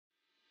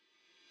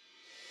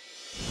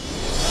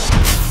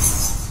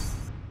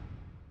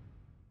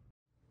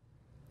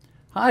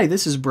Hi,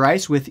 this is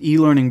Bryce with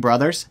eLearning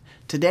Brothers.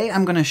 Today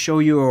I'm going to show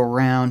you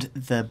around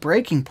the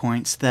breaking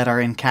points that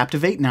are in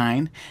Captivate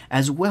 9,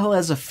 as well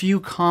as a few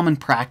common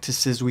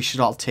practices we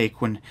should all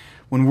take when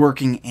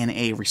working in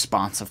a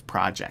responsive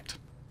project.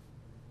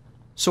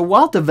 So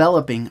while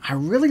developing, I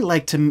really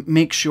like to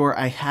make sure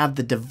I have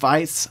the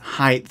device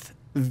height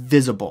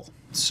visible.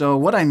 So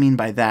what I mean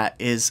by that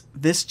is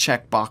this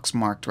checkbox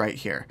marked right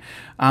here.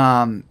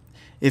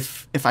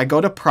 If I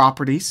go to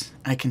Properties,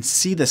 I can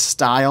see the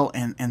style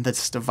and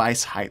this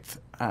device height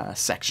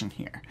section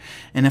here.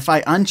 And if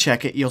I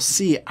uncheck it, you'll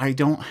see I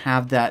don't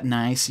have that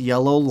nice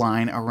yellow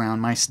line around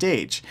my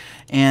stage.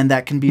 And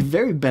that can be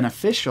very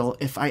beneficial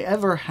if I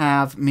ever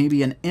have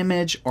maybe an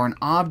image or an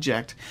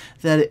object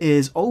that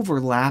is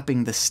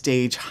overlapping the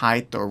stage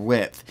height or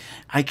width.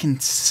 I can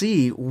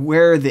see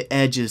where the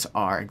edges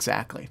are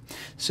exactly.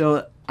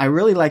 So I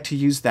really like to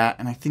use that,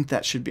 and I think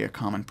that should be a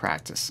common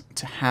practice,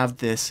 to have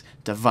this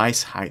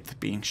device height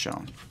being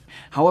shown.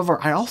 However,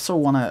 I also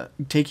want to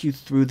take you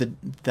through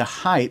the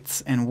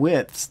heights and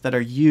widths that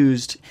are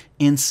used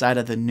inside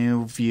of the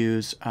new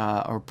views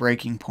or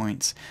breaking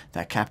points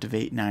that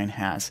Captivate 9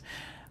 has.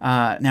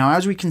 Now,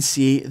 as we can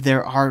see,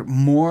 there are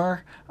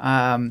more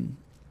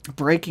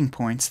breaking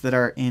points that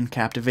are in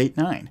Captivate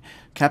 9.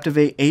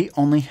 Captivate 8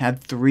 only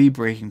had 3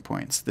 breaking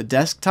points: the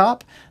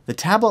desktop, the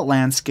tablet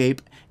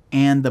landscape,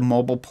 and the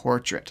mobile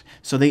portrait.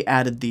 So they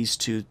added these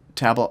two,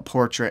 tablet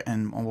portrait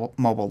and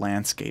mobile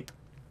landscape.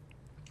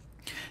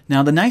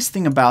 Now the nice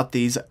thing about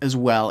these as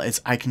well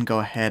is I can go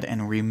ahead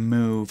and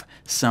remove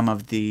some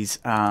of these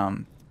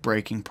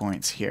breaking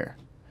points here.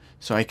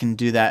 So I can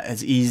do that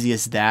as easy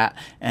as that,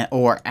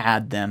 or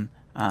add them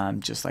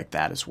just like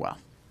that as well.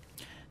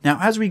 Now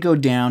as we go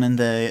down in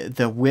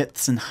the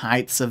widths and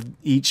heights of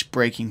each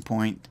breaking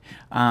point,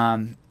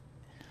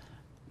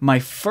 my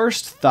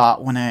first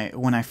thought when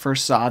I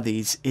first saw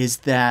these is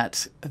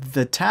that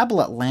the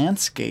tablet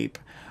landscape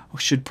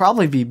should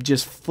probably be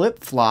just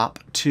flip-flop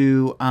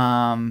to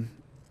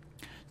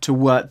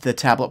what the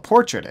tablet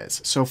portrait is.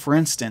 So for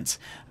instance,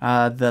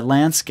 the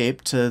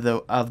landscape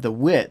of the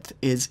width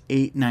is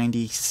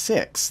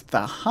 896.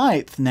 The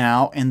height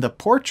now in the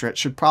portrait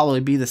should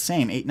probably be the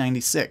same,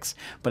 896,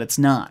 but it's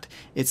not.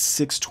 It's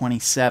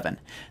 627.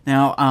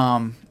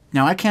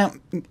 Now I can't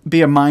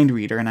be a mind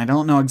reader, and I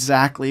don't know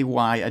exactly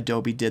why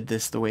Adobe did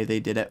this the way they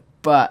did it,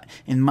 but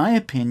in my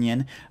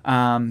opinion,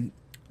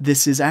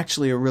 this is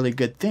actually a really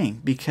good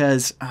thing,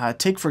 because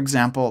take for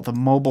example the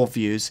mobile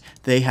views.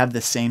 They have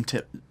the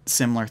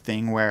similar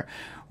thing where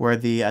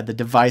the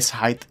device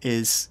height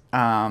is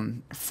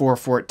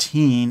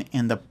 414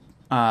 in the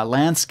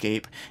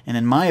landscape, and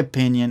in my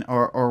opinion,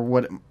 or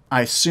what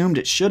I assumed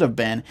it should have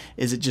been,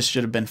 is it just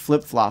should have been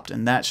flip-flopped,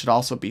 and that should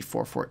also be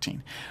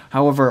 414.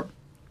 However,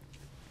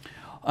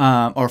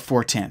 or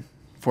 410,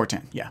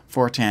 yeah,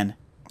 410,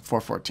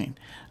 414.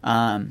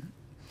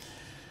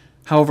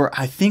 However,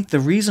 I think the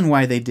reason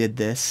why they did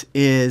this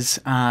is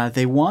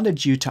they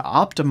wanted you to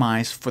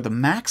optimize for the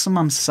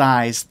maximum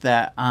size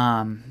that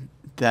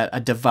that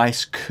a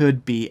device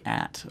could be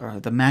at, or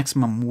the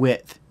maximum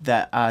width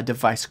that a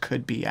device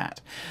could be at.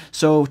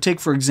 So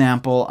take for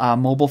example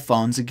mobile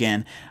phones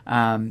again.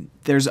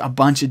 There's a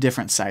bunch of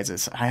different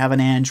sizes. I have an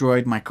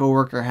Android, my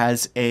coworker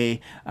has a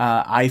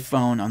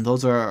iPhone, and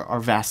those are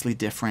vastly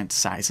different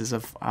sizes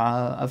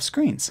of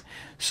screens.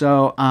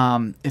 So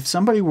if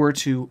somebody were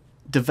to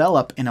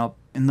develop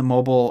in the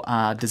mobile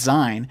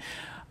design,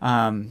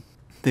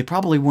 they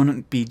probably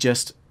wouldn't be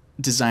just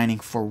designing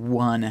for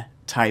one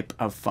type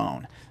of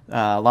phone.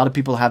 A lot of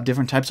people have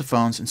different types of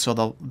phones, and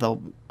so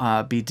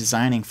they'll be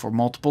designing for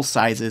multiple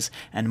sizes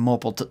and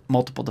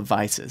multiple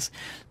devices.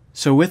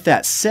 So with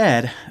that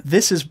said,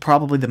 this is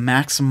probably the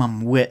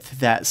maximum width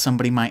that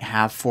somebody might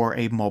have for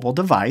a mobile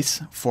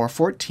device,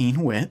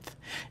 414 width.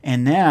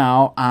 And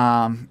now,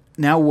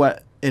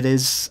 what it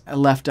is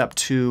left up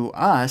to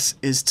us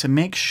is to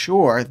make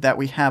sure that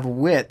we have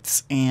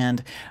widths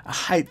and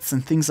heights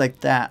and things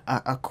like that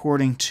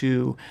according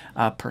to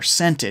a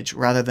percentage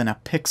rather than a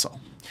pixel.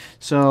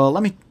 So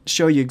let me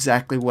show you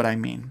exactly what I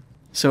mean.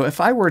 So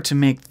if I were to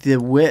make the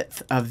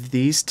width of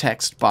these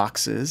text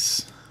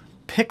boxes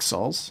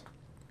pixels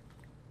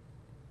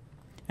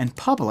and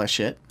publish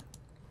it,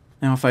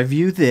 now if I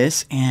view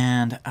this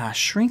and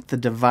shrink the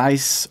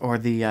device or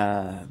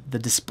the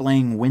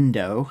displaying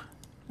window,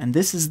 and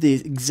this is the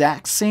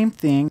exact same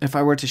thing. If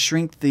I were to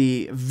shrink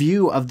the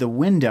view of the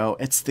window,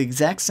 it's the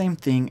exact same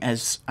thing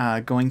as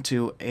going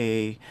to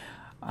a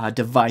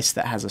device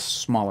that has a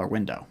smaller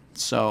window.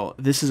 So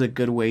this is a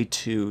good way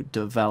to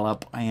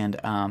develop and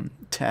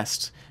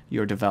test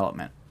your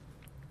development,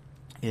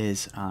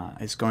 is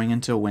going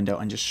into a window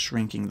and just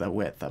shrinking the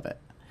width of it.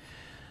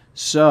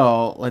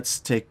 So let's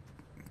take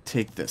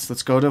this.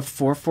 Let's go to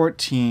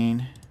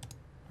 414,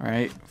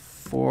 right?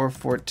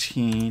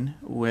 414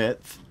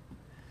 width.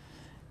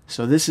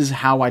 So this is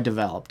how I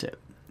developed it,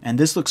 and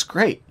this looks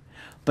great.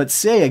 But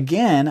say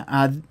again,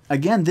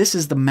 this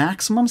is the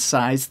maximum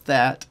size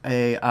that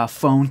a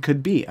phone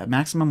could be, a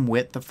maximum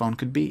width the phone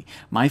could be.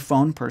 My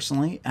phone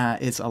personally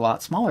is a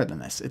lot smaller than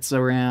this. It's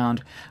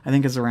around, I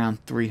think it's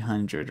around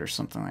 300 or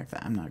something like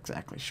that. I'm not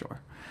exactly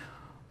sure.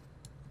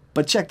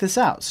 But check this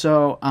out.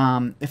 So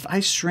if I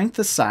shrink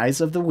the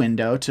size of the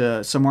window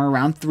to somewhere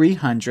around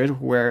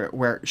 300,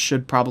 where it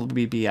should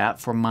probably be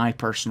at for my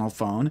personal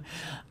phone,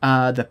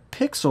 the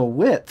pixel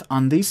width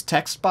on these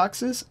text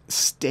boxes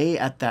stay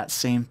at that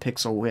same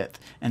pixel width.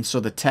 And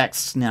so the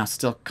text now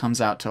still comes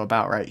out to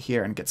about right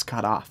here and gets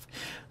cut off.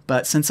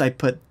 But since I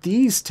put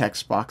these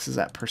text boxes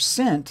at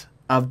percent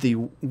of the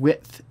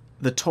width,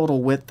 the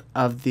total width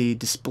of the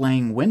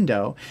displaying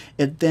window,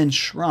 it then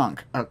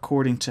shrunk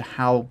according to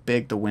how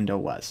big the window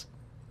was.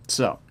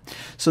 So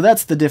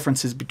that's the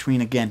differences between,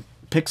 again,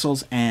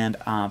 pixels and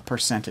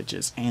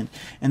percentages, and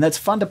that's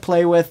fun to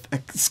play with.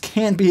 It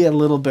can be a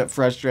little bit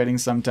frustrating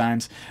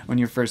sometimes when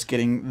you're first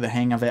getting the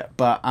hang of it,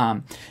 but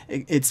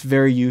it's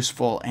very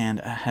useful and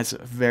has a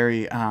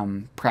very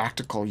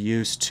practical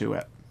use to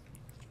it.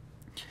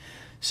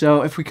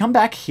 So if we come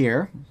back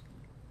here,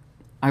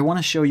 I want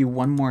to show you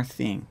one more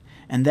thing.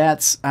 And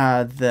that's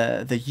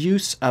the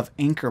use of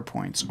anchor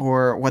points,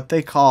 or what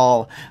they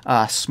call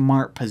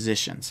smart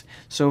positions.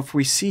 So if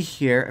we see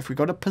here, if we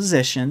go to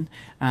position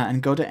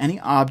and go to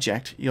any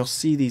object, you'll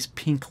see these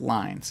pink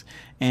lines.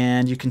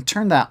 And you can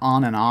turn that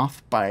on and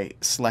off by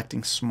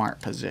selecting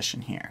smart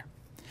position here.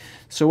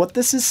 So what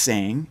this is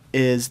saying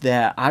is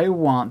that I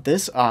want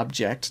this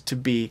object to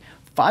be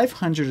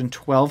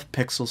 512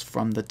 pixels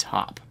from the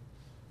top.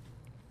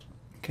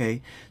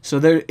 Okay, so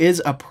there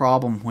is a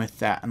problem with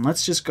that, and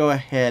let's just go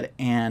ahead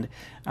and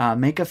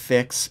make a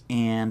fix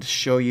and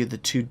show you the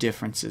two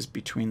differences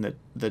between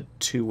the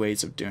two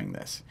ways of doing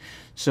this.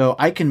 So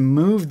I can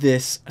move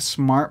this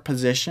smart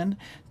position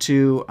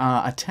to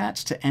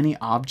attach to any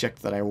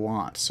object that I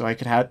want. So I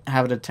could have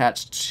it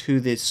attached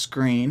to the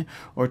screen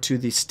or to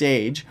the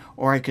stage,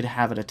 or I could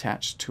have it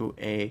attached to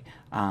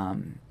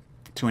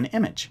an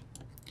image.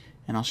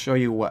 And I'll show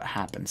you what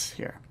happens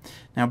here.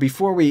 Now,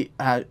 before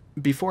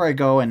I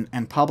go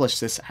and publish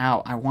this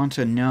out, I want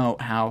to know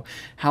how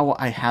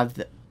I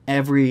have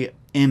every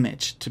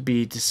image to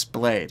be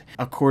displayed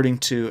according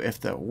to,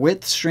 if the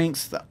width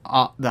shrinks,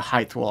 the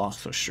height will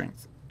also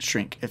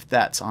shrink if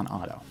that's on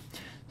auto.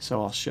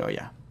 So I'll show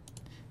you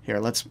here.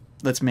 Let's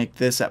make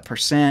this at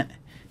percent,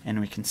 and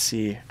we can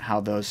see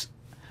how those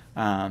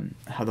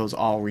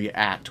all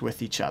react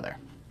with each other.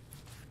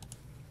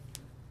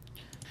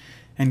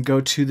 And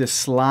go to the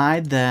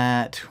slide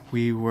that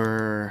we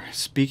were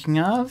speaking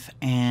of,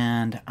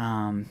 and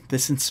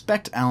this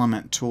inspect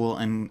element tool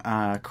in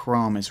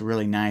Chrome is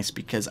really nice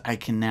because I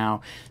can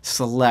now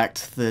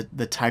select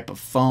the type of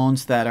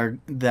phones that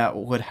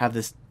would have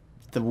the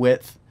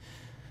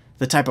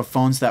type of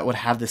phones that would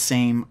have the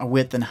same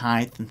width and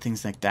height and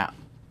things like that.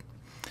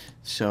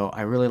 So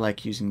I really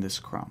like using this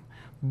Chrome.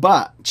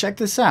 But check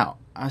this out.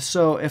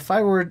 So if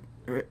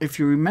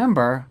you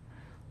remember,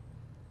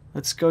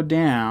 let's go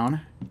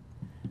down.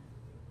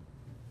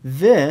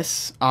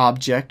 This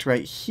object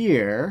right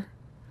here,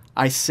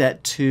 I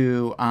set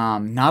to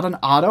not an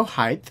auto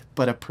height,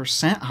 but a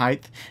percent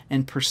height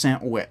and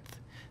percent width.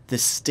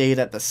 This stayed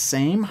at the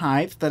same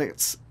height that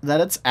it's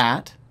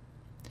at,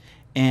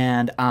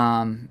 and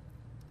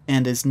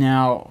is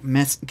now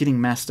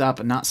getting messed up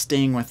and not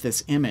staying with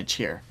this image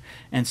here.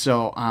 And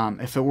so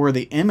if it were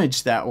the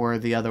image that were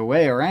the other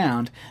way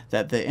around,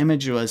 that the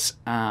image was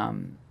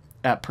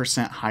at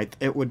percent height,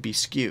 it would be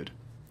skewed.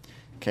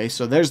 Okay,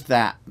 so there's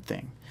that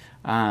thing.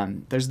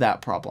 There's that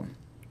problem.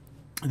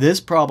 This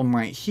problem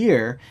right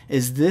here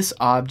is this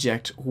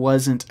object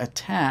wasn't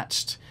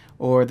attached,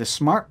 or the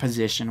smart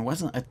position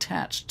wasn't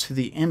attached to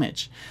the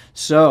image.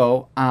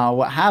 So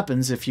what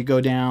happens if you go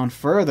down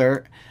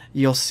further,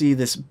 you'll see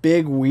this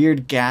big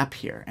weird gap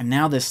here, and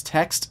now this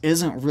text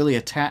isn't really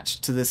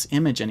attached to this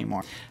image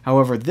anymore.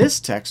 However, this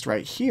text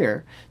right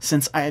here,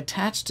 since I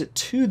attached it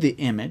to the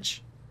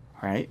image,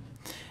 right,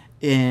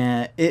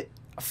 it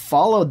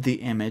followed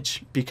the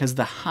image because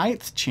the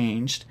height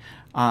changed.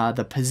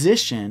 The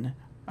position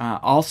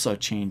also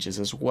changes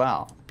as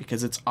well,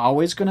 because it's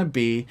always going to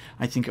be,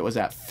 I think it was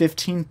at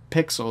 15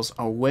 pixels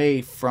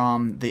away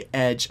from the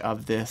edge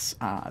of this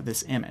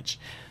image.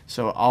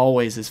 So it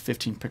always is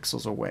 15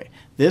 pixels away.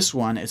 This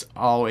one is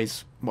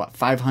always, what,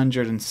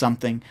 500 and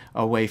something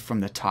away from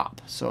the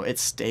top. So it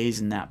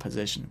stays in that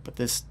position, but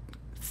this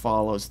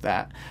follows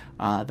that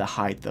the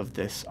height of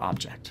this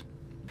object.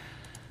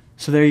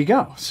 So there you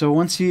go. So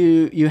once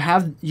you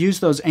have used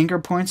those anchor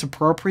points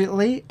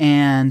appropriately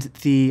and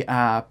the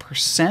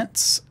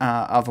percents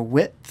of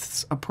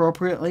widths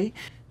appropriately,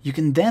 you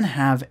can then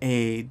have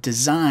a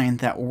design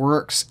that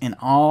works in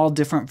all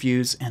different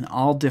views and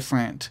all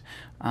different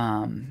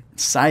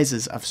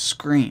sizes of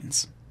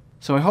screens.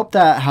 So I hope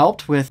that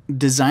helped with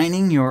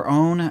designing your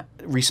own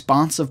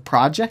responsive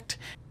project.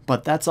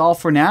 But that's all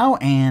for now,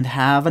 and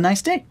have a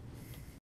nice day.